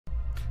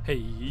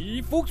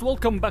Hey folks,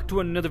 welcome back to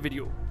another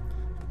video.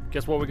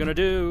 Guess what we're gonna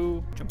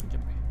do? Jumpy.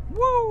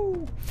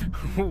 Woo!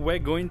 We're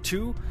going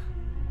to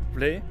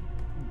play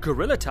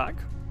Gorilla Tag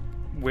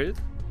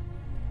with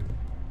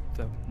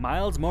the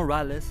Miles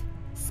Morales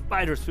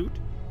spider suit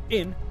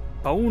in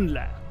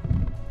Bonelab.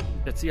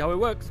 Let's see how it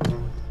works.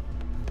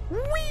 Whee!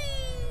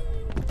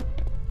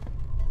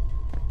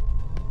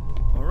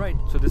 Alright,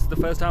 so this is the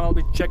first time I'll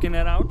be checking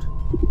it out.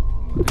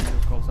 I think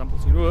it's called sample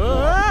scene.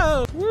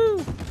 Whoa!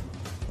 Woo!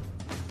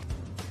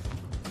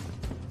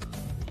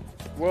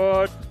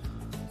 What?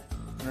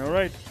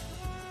 Alright.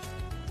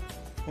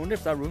 I wonder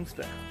if that room's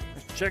there.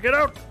 Let's check it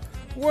out.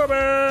 Whoopee!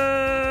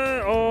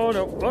 Oh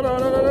no. Oh,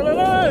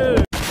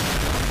 no.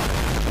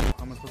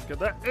 How am I supposed to get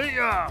that?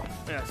 Yeah!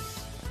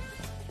 Yes.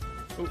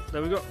 Oh,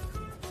 there we go.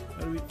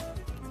 There we go.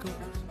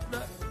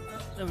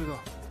 There we go.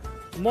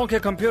 Monkey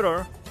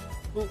computer.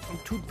 Oh, I'm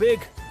too big.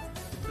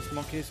 This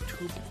monkey is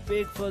too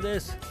big for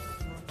this.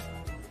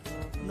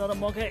 I'm not a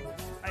monkey.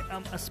 I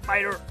am a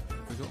spider.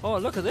 Oh,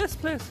 look at this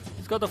place.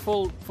 It's got the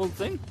full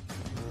thing.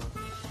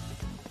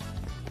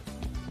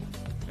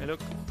 Hey,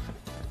 look.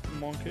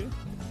 Monkey.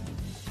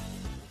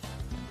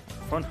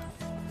 Fun.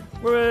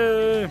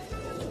 Hooray!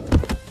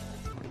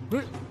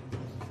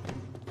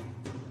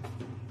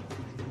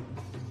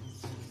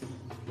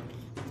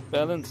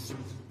 Balance.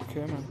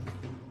 Okay, man.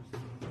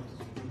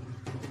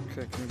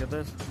 Okay, can we get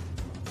this?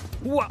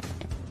 What?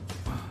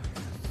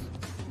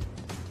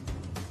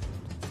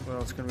 Where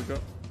else can we go?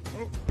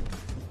 Oh,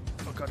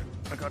 I got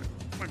it.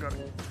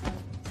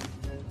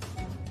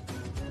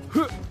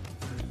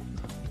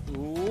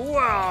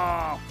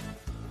 Wow!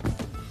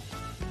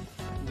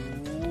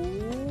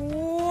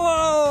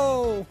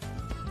 Whoa!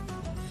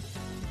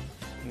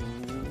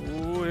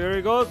 Ooh, here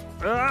he goes.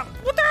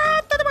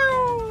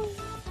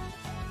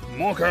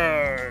 Monkey!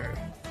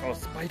 Oh,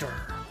 spider!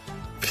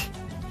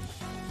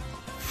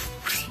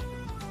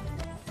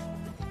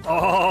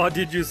 Oh,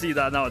 did you see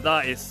that? Now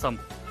that is some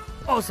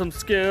awesome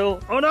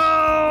skill. Oh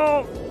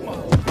no!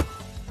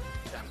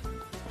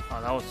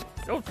 Oh, that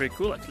was pretty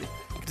cool actually.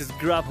 You can just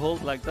grab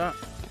hold like that.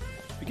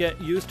 If you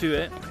get used to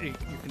it, you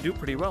can do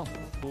pretty well.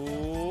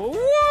 Whoa!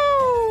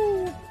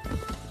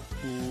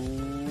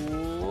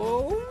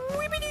 Whoa!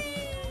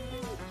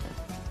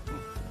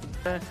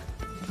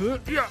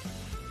 Yeah.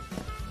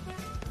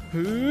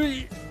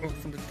 Oh,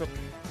 something stopped.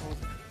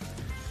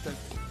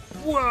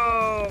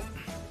 Whoa!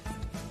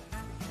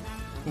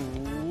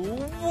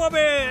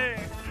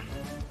 Whoopee!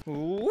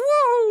 Woo!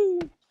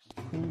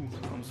 Ooh,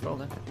 almost fell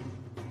there.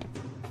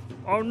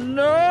 Oh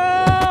no!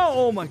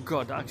 Oh my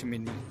god, that actually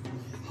made me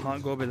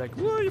can't go be like,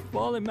 whoa, you're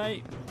falling,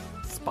 mate.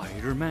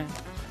 Spider-Man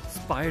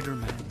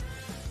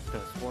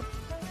does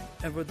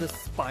whatever the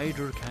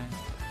spider can.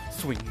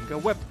 Swing a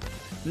web.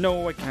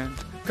 No, I can't,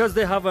 cause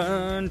they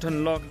haven't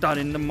unlocked that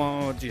in the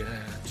mod yet.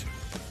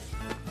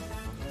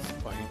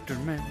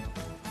 Spider-Man.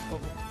 Oh,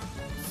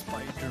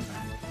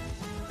 Spider-Man.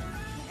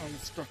 I'm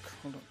stuck.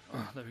 Hold on.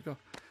 Oh, there we go.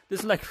 This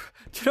is like,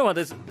 do you know what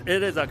this?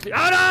 It is actually.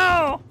 Oh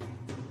no!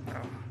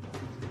 Oh.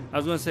 I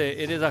was gonna say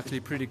it is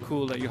actually pretty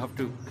cool that you have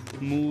to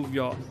move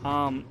your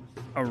arm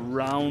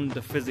around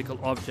the physical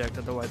object,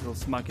 otherwise it'll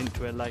smack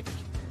into it like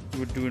you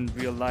would do in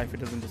real life.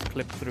 It doesn't just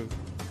clip through.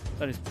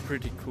 That is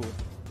pretty cool.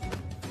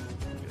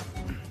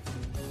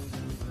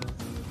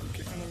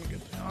 Okay, let me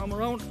get the arm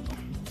around.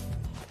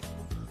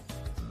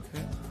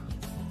 Okay.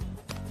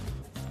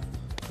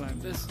 Climb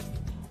this.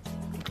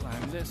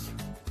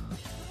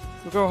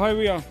 Look how high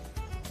we are.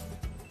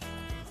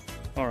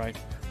 Alright,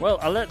 well,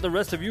 I'll let the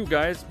rest of you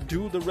guys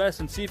do the rest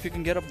and see if you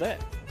can get up there.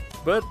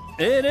 But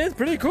it is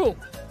pretty cool.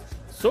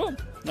 So,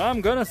 I'm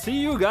gonna see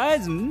you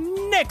guys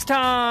next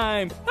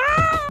time.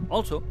 Ah!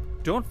 Also,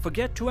 don't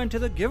forget to enter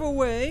the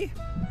giveaway.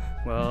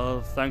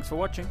 Well, thanks for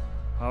watching.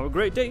 Have a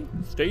great day.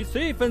 Stay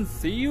safe and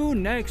see you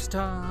next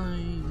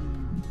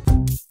time.